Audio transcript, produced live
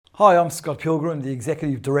Hi, I'm Scott Pilgrim, the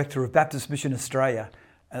Executive Director of Baptist Mission Australia,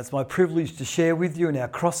 and it's my privilege to share with you in our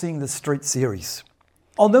Crossing the Street series.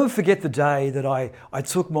 I'll never forget the day that I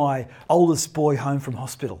took my oldest boy home from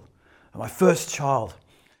hospital, my first child.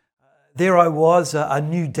 There I was, a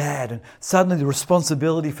new dad, and suddenly the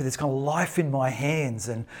responsibility for this kind of life in my hands,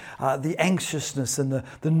 and the anxiousness and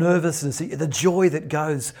the nervousness, the joy that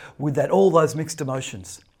goes with that, all those mixed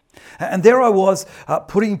emotions. And there I was,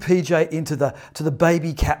 putting PJ into the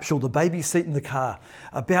baby capsule, the baby seat in the car,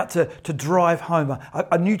 about to drive home,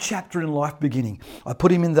 a new chapter in life beginning. I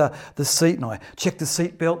put him in the seat and I check the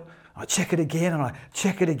seat belt, I check it again and I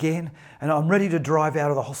check it again, and I'm ready to drive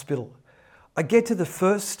out of the hospital. I get to the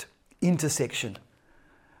first intersection,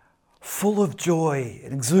 full of joy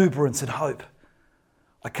and exuberance and hope.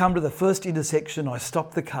 I come to the first intersection, I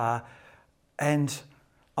stop the car, and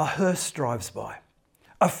a hearse drives by.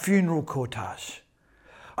 A funeral cortege.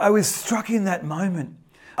 I was struck in that moment,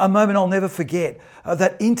 a moment I'll never forget,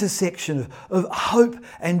 that intersection of hope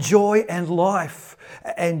and joy and life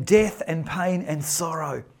and death and pain and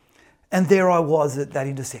sorrow. And there I was at that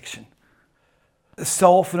intersection.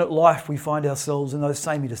 So often at life we find ourselves in those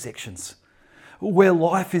same intersections, where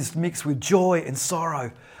life is mixed with joy and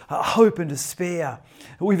sorrow, hope and despair.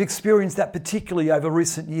 We've experienced that particularly over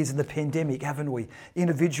recent years in the pandemic, haven't we?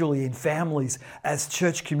 Individually, in families, as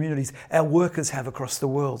church communities, our workers have across the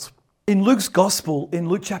world. In Luke's Gospel, in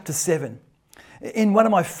Luke chapter 7, in one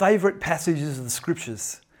of my favourite passages of the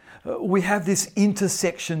Scriptures, we have this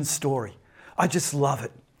intersection story. I just love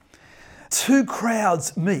it. Two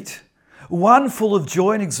crowds meet, one full of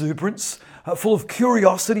joy and exuberance, full of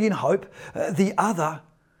curiosity and hope, the other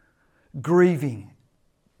grieving,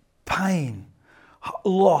 pain,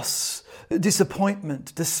 loss,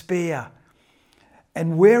 disappointment, despair.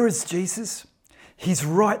 And where is Jesus? He's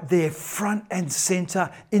right there, front and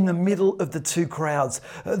centre, in the middle of the two crowds.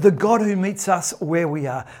 The God who meets us where we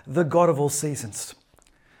are, the God of all seasons.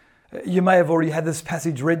 You may have already had this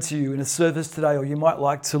passage read to you in a service today, or you might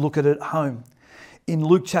like to look at it at home. In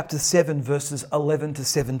Luke chapter 7, verses 11 to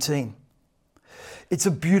 17. It's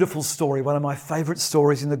a beautiful story, one of my favourite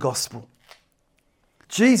stories in the Gospel.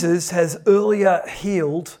 Jesus has earlier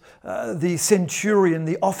healed the centurion,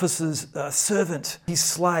 the officer's servant, his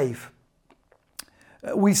slave.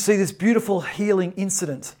 We see this beautiful healing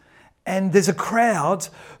incident, and there's a crowd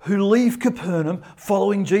who leave Capernaum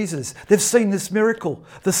following Jesus. They've seen this miracle.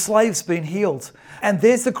 The slave's been healed, and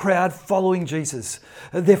there's the crowd following Jesus.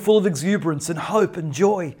 They're full of exuberance and hope and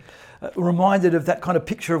joy. Reminded of that kind of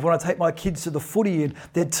picture of when I take my kids to the footy and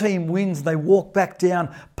their team wins and they walk back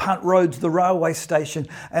down Punt Road to the railway station,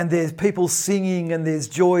 and there's people singing and there's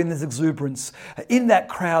joy and there's exuberance. In that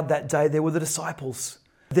crowd that day, there were the disciples.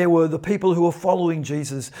 There were the people who were following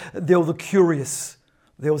Jesus. There were the curious.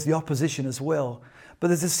 There was the opposition as well. But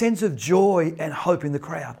there's a sense of joy and hope in the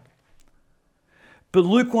crowd. But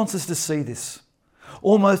Luke wants us to see this,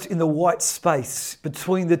 almost in the white space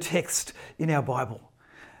between the text in our Bible.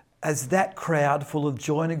 As that crowd full of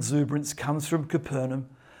joy and exuberance comes from Capernaum,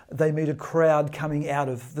 they meet a crowd coming out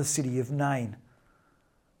of the city of Nain.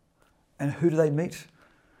 And who do they meet?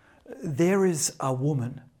 There is a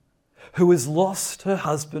woman who has lost her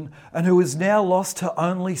husband and who has now lost her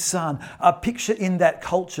only son. A picture in that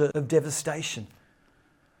culture of devastation.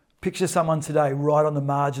 Picture someone today right on the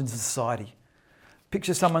margins of society.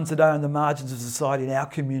 Picture someone today on the margins of society in our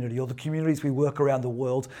community or the communities we work around the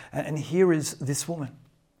world. And here is this woman.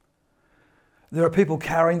 There are people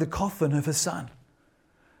carrying the coffin of her son.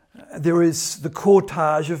 There is the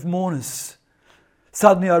cortege of mourners.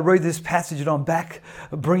 Suddenly I read this passage and I'm back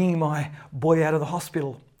bringing my boy out of the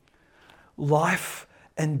hospital. Life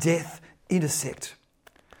and death intersect.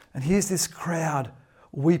 And here's this crowd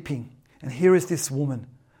weeping. And here is this woman.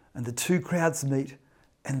 And the two crowds meet,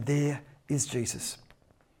 and there is Jesus.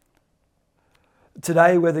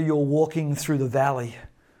 Today, whether you're walking through the valley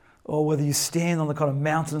or whether you stand on the kind of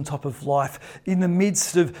mountaintop of life, in the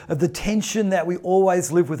midst of the tension that we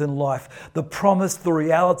always live with in life, the promise, the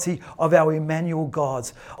reality of our Emmanuel God,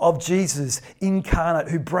 of Jesus incarnate,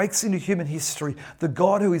 who breaks into human history, the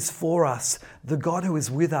God who is for us, the God who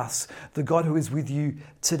is with us, the God who is with you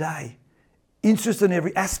today. Interested in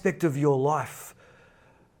every aspect of your life,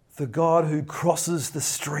 the God who crosses the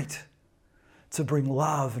street to bring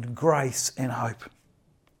love and grace and hope.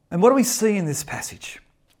 And what do we see in this passage?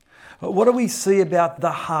 What do we see about the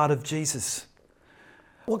heart of Jesus?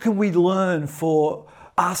 What can we learn for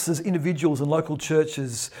us as individuals and local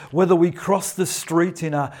churches, whether we cross the street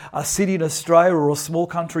in a city in Australia or a small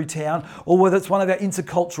country town, or whether it's one of our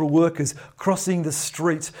intercultural workers crossing the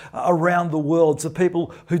street around the world to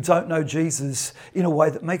people who don't know Jesus in a way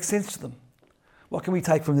that makes sense to them? What can we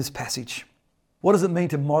take from this passage? What does it mean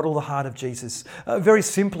to model the heart of Jesus? Very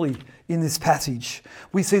simply, in this passage,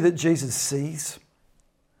 we see that Jesus sees,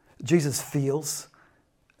 Jesus feels,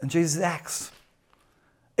 and Jesus acts.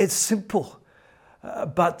 It's simple,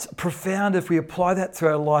 but profound if we apply that to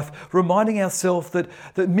our life, reminding ourselves that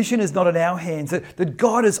mission is not in our hands, that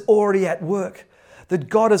God is already at work. That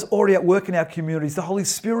God is already at work in our communities. The Holy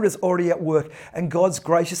Spirit is already at work. And God's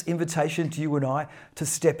gracious invitation to you and I to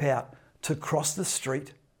step out, to cross the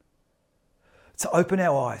street, to open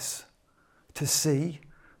our eyes, to see,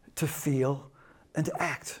 to feel, and to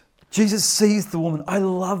act. Jesus sees the woman. I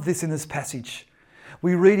love this in this passage.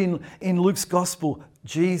 We read in Luke's Gospel,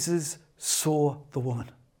 Jesus saw the woman.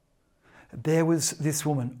 There was this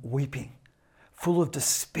woman weeping, full of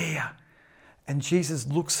despair. And Jesus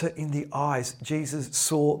looks her in the eyes. Jesus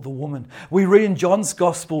saw the woman. We read in John's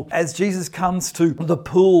Gospel as Jesus comes to the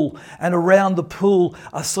pool, and around the pool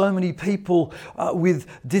are so many people with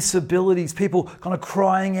disabilities, people kind of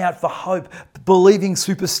crying out for hope, believing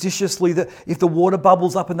superstitiously that if the water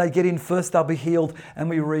bubbles up and they get in first, they'll be healed. And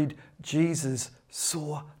we read, Jesus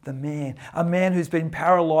saw the man, a man who's been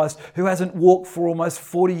paralyzed, who hasn't walked for almost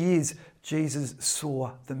 40 years. Jesus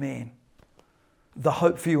saw the man. The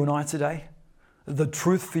hope for you and I today, the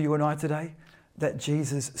truth for you and I today, that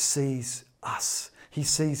Jesus sees us. He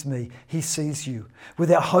sees me. He sees you.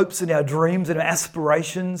 With our hopes and our dreams and our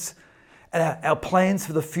aspirations and our plans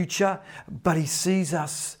for the future, but He sees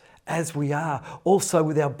us as we are. Also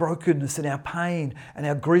with our brokenness and our pain and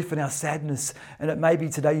our grief and our sadness. And it may be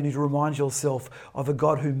today you need to remind yourself of a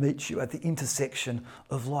God who meets you at the intersection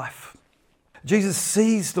of life. Jesus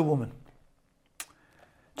sees the woman.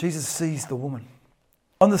 Jesus sees the woman.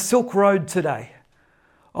 On the Silk Road today,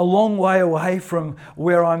 a long way away from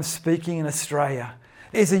where I'm speaking in Australia,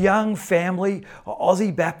 is a young family,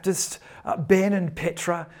 Aussie Baptist, Ben and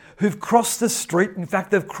Petra, who've crossed the street. In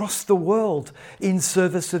fact, they've crossed the world in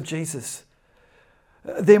service of Jesus.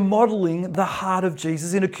 They're modelling the heart of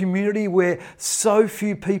Jesus in a community where so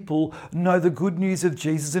few people know the good news of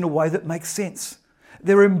Jesus in a way that makes sense.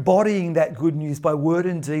 They're embodying that good news by word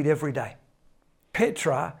and deed every day.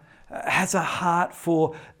 Petra has a heart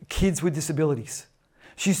for kids with disabilities.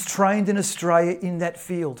 She's trained in Australia in that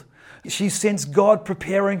field. She sensed God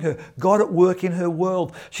preparing her, God at work in her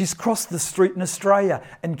world. She's crossed the street in Australia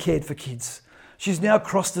and cared for kids. She's now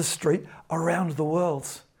crossed the street around the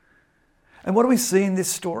world. And what do we see in this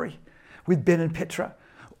story with Ben and Petra?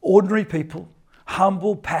 Ordinary people,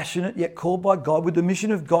 humble, passionate, yet called by God with the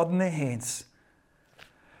mission of God in their hands.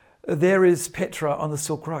 There is Petra on the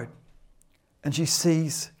Silk Road, and she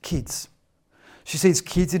sees kids. She sees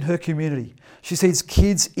kids in her community. She sees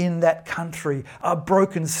kids in that country, a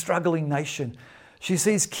broken, struggling nation. She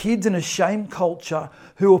sees kids in a shame culture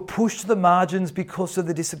who are pushed to the margins because of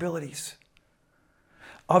their disabilities.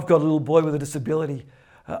 I've got a little boy with a disability.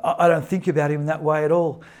 I don't think about him that way at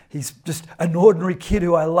all. He's just an ordinary kid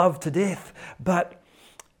who I love to death. But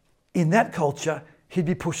in that culture, he'd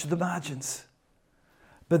be pushed to the margins.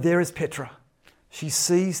 But there is Petra. She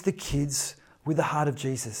sees the kids with the heart of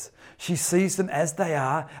Jesus. She sees them as they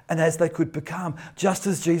are and as they could become, just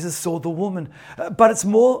as Jesus saw the woman. But it's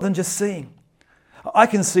more than just seeing. I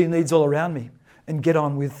can see needs all around me and get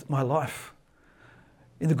on with my life.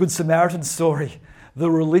 In the Good Samaritan story, the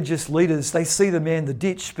religious leaders, they see the man in the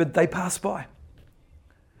ditch, but they pass by.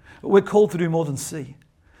 We're called to do more than see.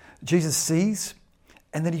 Jesus sees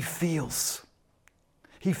and then He feels.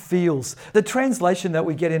 He feels. The translation that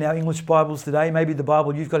we get in our English Bibles today, maybe the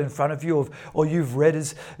Bible you've got in front of you or you've read,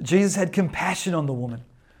 is Jesus had compassion on the woman.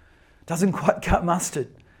 Doesn't quite cut mustard.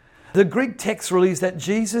 The Greek text really is that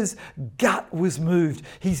Jesus' gut was moved.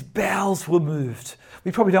 His bowels were moved.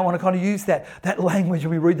 We probably don't want to kind of use that language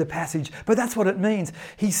when we read the passage, but that's what it means.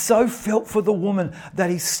 He so felt for the woman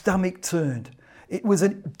that his stomach turned. It was a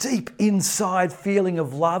deep inside feeling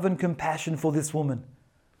of love and compassion for this woman.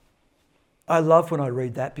 I love when I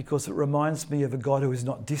read that because it reminds me of a God who is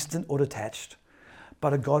not distant or detached,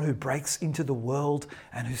 but a God who breaks into the world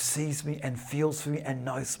and who sees me and feels for me and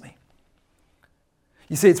knows me.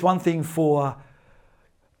 You see, it's one thing for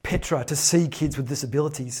Petra to see kids with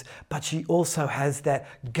disabilities, but she also has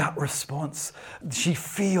that gut response. She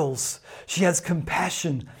feels, she has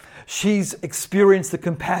compassion. She's experienced the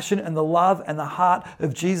compassion and the love and the heart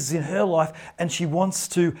of Jesus in her life, and she wants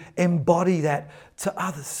to embody that to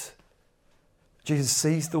others. Jesus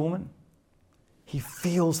sees the woman. He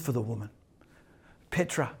feels for the woman.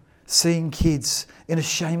 Petra, seeing kids in a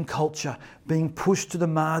shame culture being pushed to the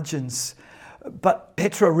margins, But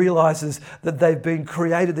Petra realizes that they've been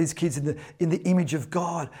created, these kids, in the image of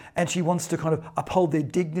God, and she wants to kind of uphold their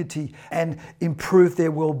dignity and improve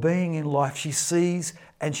their well-being in life. She sees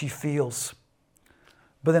and she feels.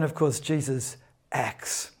 But then, of course, Jesus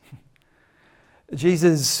acts.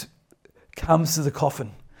 Jesus comes to the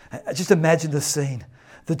coffin. Just imagine the scene.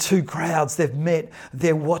 The two crowds, they've met,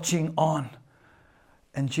 they're watching on.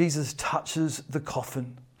 And Jesus touches the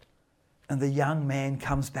coffin and the young man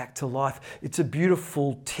comes back to life. It's a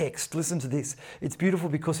beautiful text. Listen to this. It's beautiful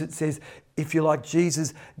because it says, if you like,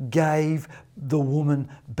 Jesus gave the woman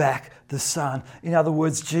back the son. In other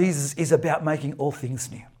words, Jesus is about making all things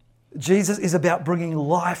new. Jesus is about bringing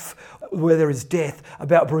life where there is death,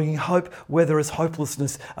 about bringing hope where there is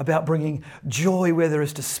hopelessness, about bringing joy where there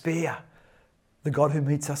is despair. The God who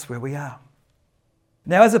meets us where we are.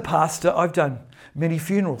 Now, as a pastor, I've done many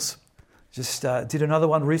funerals. Just did another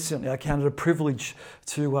one recently. I counted a privilege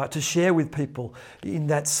to share with people in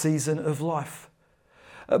that season of life.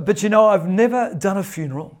 But you know, I've never done a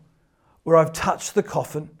funeral where I've touched the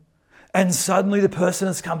coffin and suddenly the person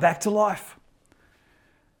has come back to life.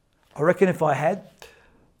 I reckon if I had,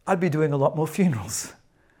 I'd be doing a lot more funerals.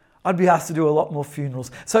 I'd be asked to do a lot more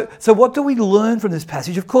funerals. So what do we learn from this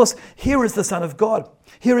passage? Of course, here is the Son of God.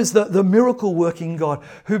 Here is the miracle-working God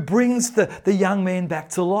who brings the young man back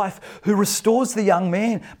to life, who restores the young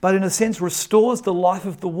man, but in a sense restores the life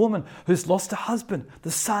of the woman who's lost a husband.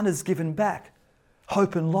 The son is given back.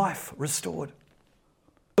 Hope and life restored.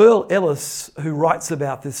 Earl Ellis, who writes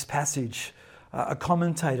about this passage, a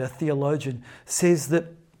commentator, theologian, says that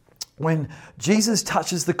when Jesus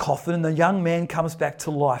touches the coffin and the young man comes back to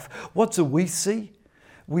life, what do we see?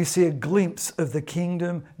 We see a glimpse of the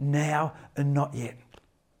kingdom now and not yet.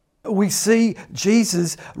 We see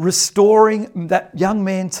Jesus restoring that young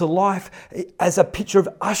man to life as a picture of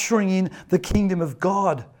ushering in the kingdom of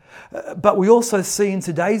God. But we also see in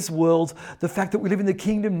today's world the fact that we live in the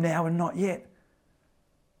kingdom now and not yet.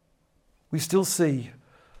 We still see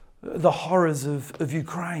the horrors of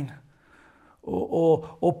Ukraine.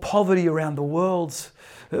 Or poverty around the world.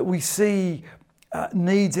 We see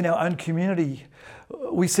needs in our own community.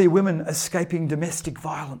 We see women escaping domestic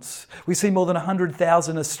violence. We see more than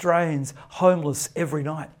 100,000 Australians homeless every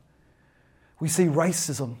night. We see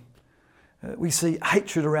racism. We see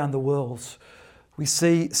hatred around the world. We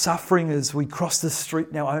see suffering as we cross the street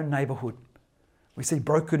in our own neighbourhood. We see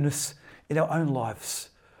brokenness in our own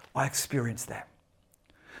lives. I experience that.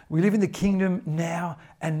 We live in the kingdom now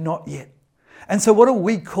and not yet. And so what are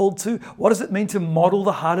we called to? What does it mean to model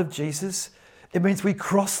the heart of Jesus? It means we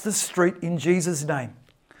cross the street in Jesus' name.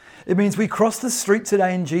 It means we cross the street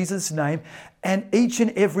today in Jesus' name, and each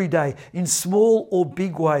and every day, in small or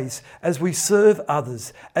big ways, as we serve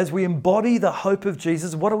others, as we embody the hope of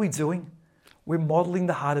Jesus, what are we doing? We're modeling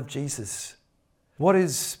the heart of Jesus. What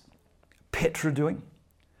is Petra doing?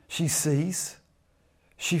 She sees,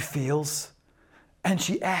 she feels, and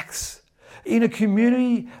she acts. In a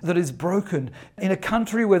community that is broken, in a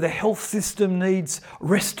country where the health system needs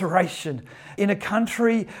restoration, in a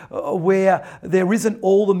country where there isn't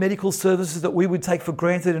all the medical services that we would take for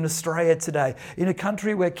granted in Australia today, in a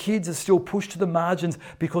country where kids are still pushed to the margins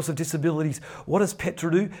because of disabilities, what does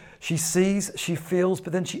Petra do? She sees, she feels,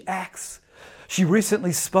 but then she acts. She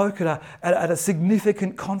recently spoke at a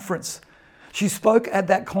significant conference. She spoke at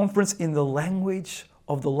that conference in the language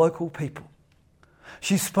of the local people.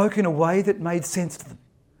 She spoke in a way that made sense to them.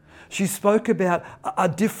 She spoke about a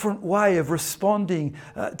different way of responding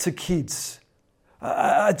to kids,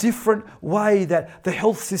 a different way that the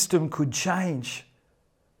health system could change.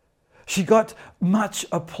 She got much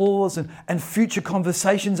applause and future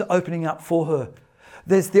conversations opening up for her.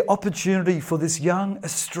 There's the opportunity for this young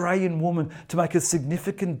Australian woman to make a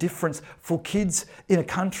significant difference for kids in a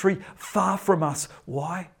country far from us.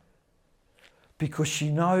 Why? Because she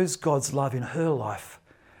knows God's love in her life,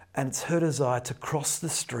 and it's her desire to cross the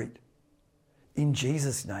street in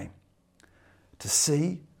Jesus' name, to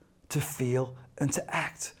see, to feel, and to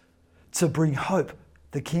act, to bring hope,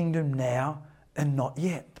 the kingdom now and not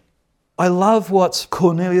yet. I love what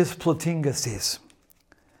Cornelius Plantinga says,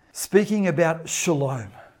 speaking about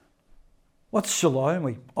shalom. What's shalom?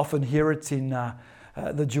 We often hear it in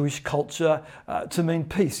the Jewish culture to mean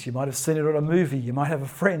peace. You might have seen it on a movie. You might have a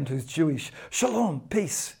friend who's Jewish. Shalom,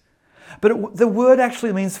 peace. But the word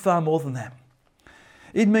actually means far more than that.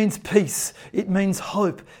 It means peace. It means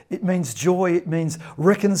hope. It means joy. It means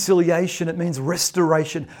reconciliation. It means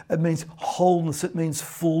restoration. It means wholeness. It means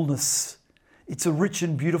fullness. It's a rich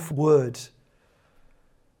and beautiful word.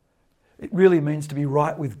 It really means to be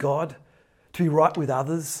right with God, to be right with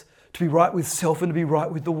others, to be right with self, and to be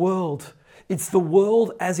right with the world. It's the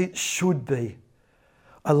world as it should be.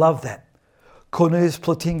 I love that. Cornelius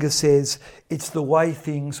Plantinga says, it's the way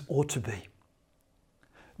things ought to be.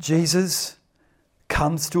 Jesus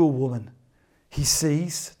comes to a woman. He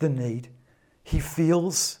sees the need. He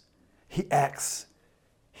feels, he acts,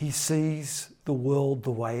 he sees the world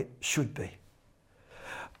the way it should be.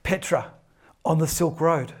 Petra on the Silk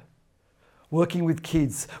Road, working with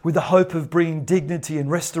kids with the hope of bringing dignity and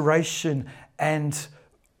restoration and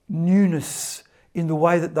newness in the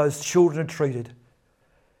way that those children are treated.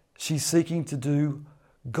 She's seeking to do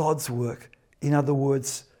God's work. In other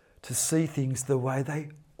words, to see things the way they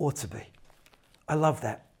ought to be. I love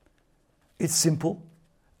that. It's simple,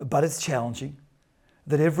 but it's challenging,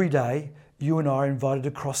 that every day you and I are invited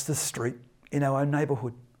to cross the street in our own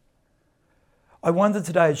neighbourhood. I wonder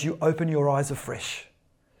today, as you open your eyes afresh,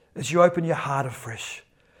 as you open your heart afresh,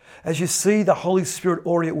 as you see the Holy Spirit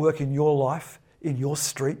already at work in your life, in your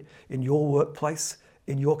street, in your workplace,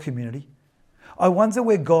 in your community, I wonder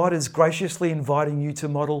where God is graciously inviting you to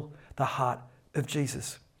model the heart of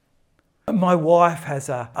Jesus. My wife has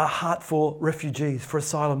a heart for refugees, for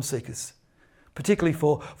asylum seekers, particularly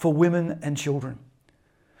for women and children.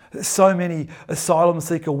 So many asylum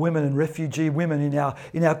seeker women and refugee women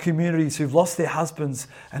in our communities who've lost their husbands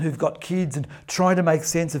and who've got kids and trying to make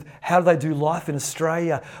sense of how do they do life in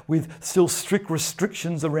Australia with still strict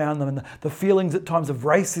restrictions around them and the feelings at times of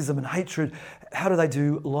racism and hatred. How do they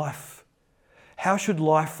do life? How should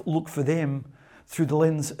life look for them through the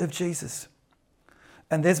lens of Jesus?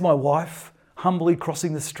 And there's my wife humbly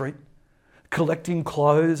crossing the street, collecting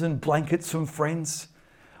clothes and blankets from friends,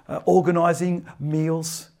 organising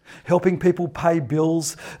meals, helping people pay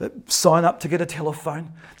bills, sign up to get a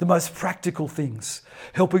telephone, the most practical things,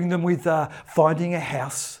 helping them with finding a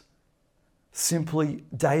house, simply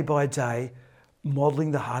day by day,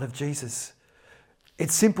 modelling the heart of Jesus.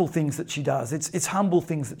 It's simple things that she does. It's humble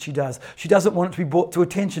things that she does. She doesn't want it to be brought to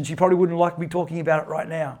attention. She probably wouldn't like me talking about it right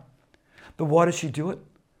now. But why does she do it?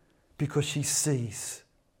 Because she sees,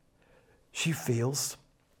 she feels,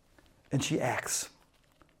 and she acts.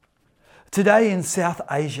 Today in South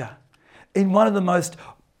Asia, in one of the most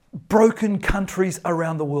broken countries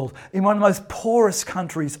around the world, in one of the most poorest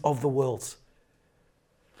countries of the world,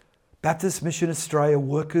 Baptist Mission Australia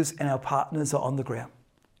workers and our partners are on the ground.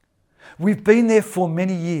 We've been there for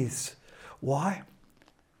many years. Why?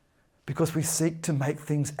 Because we seek to make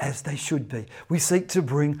things as they should be. We seek to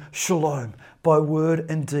bring shalom by word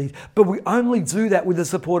and deed. But we only do that with the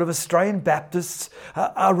support of Australian Baptists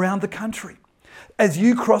around the country. As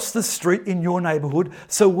you cross the street in your neighbourhood,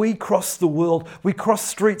 so we cross the world. We cross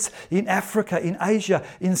streets in Africa, in Asia,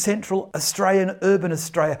 in Central Australia and urban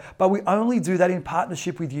Australia. But we only do that in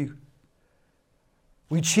partnership with you.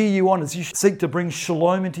 We cheer you on as you seek to bring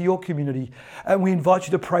shalom into your community. And we invite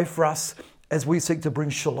you to pray for us as we seek to bring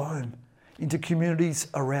shalom into communities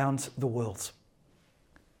around the world.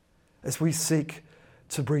 As we seek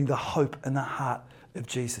to bring the hope and the heart of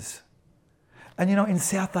Jesus. And you know, in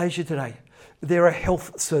South Asia today, there are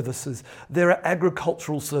health services, there are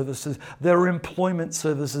agricultural services, there are employment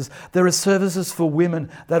services, there are services for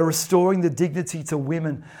women that are restoring the dignity to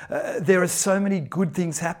women. There are so many good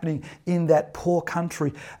things happening in that poor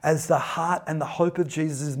country as the heart and the hope of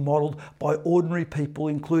Jesus is modelled by ordinary people,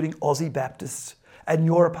 including Aussie Baptists. And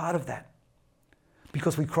you're a part of that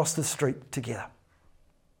because we cross the street together.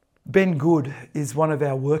 Ben Good is one of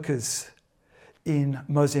our workers in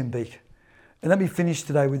Mozambique. And let me finish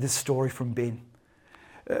today with this story from Ben.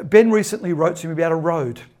 Ben recently wrote to me about a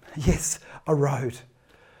road. Yes, a road.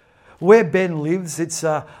 Where Ben lives, it's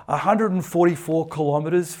 144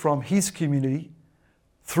 kilometres from his community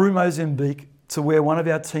through Mozambique to where one of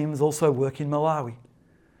our teams also work in Malawi.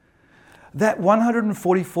 That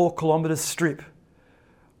 144 kilometre strip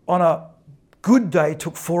on a good day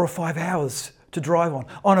took 4 or 5 hours to drive on.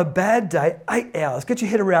 On a bad day, 8 hours. Get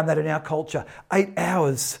your head around that in our culture. 8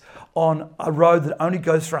 hours on a road that only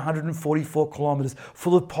goes for 144 kilometres,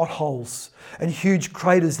 full of potholes and huge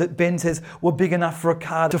craters that Ben says were big enough for a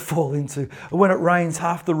car to fall into. When it rains,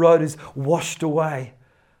 half the road is washed away.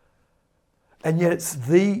 And yet it's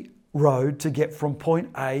the road to get from point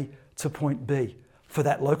A to point B for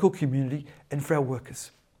that local community and for our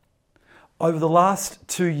workers. Over the last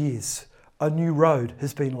 2 years, a new road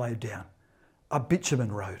has been laid down, a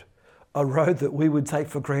bitumen road. A road that we would take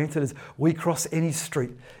for granted as we cross any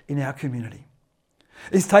street in our community.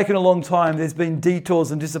 It's taken a long time. There's been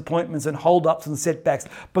detours and disappointments and hold-ups and setbacks,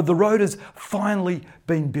 but the road has finally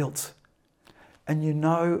been built. And you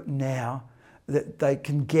know now that they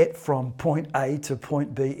can get from point A to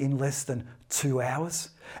point B in less than 2 hours.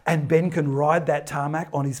 And Ben can ride that tarmac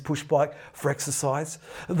on his push bike for exercise.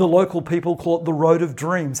 The local people call it the Road of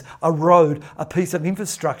Dreams. A road, a piece of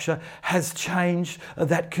infrastructure has changed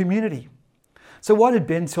that community. So why did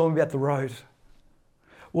Ben tell me about the road?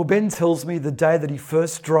 Well, Ben tells me the day that he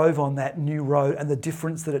first drove on that new road and the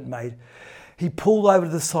difference that it made. He pulled over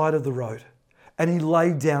to the side of the road and he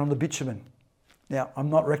laid down on the bitumen. Now, I'm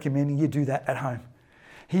not recommending you do that at home.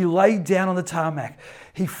 He laid down on the tarmac.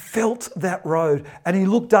 He felt that road and he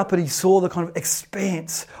looked up and he saw the kind of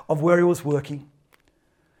expanse of where he was working.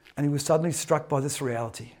 And he was suddenly struck by this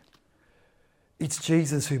reality. It's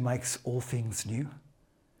Jesus who makes all things new.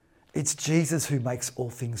 It's Jesus who makes all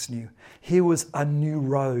things new. Here was a new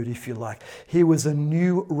road, if you like. Here was a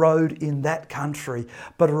new road in that country,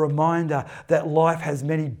 but a reminder that life has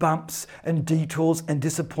many bumps and detours and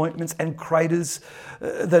disappointments and craters,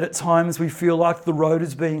 that at times we feel like the road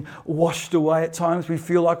is being washed away. At times we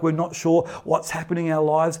feel like we're not sure what's happening in our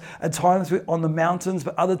lives. At times we're on the mountains,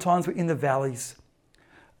 but other times we're in the valleys.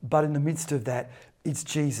 But in the midst of that, it's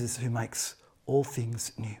Jesus who makes all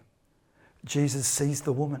things new. Jesus sees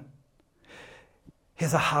the woman. He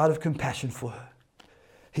has a heart of compassion for her.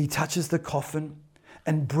 He touches the coffin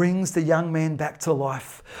and brings the young man back to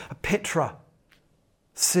life. Petra,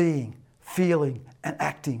 seeing, feeling and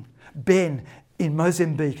acting. Ben in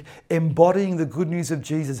Mozambique, embodying the good news of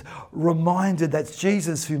Jesus, reminded that it's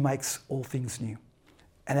Jesus who makes all things new.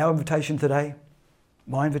 And our invitation today,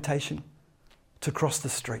 my invitation, to cross the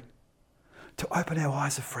street, to open our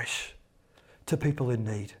eyes afresh to people in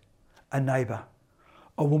need. A neighbour,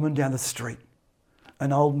 a woman down the street,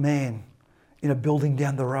 an old man in a building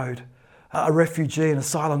down the road, a refugee, an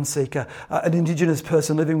asylum seeker, an Indigenous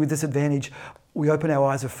person living with disadvantage. We open our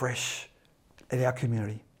eyes afresh at our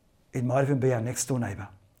community. It might even be our next door neighbour.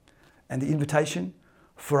 And the invitation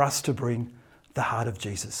for us to bring the heart of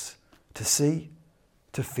Jesus, to see,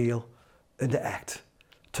 to feel and to act,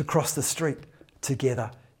 to cross the street together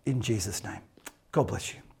in Jesus' name. God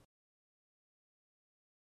bless you.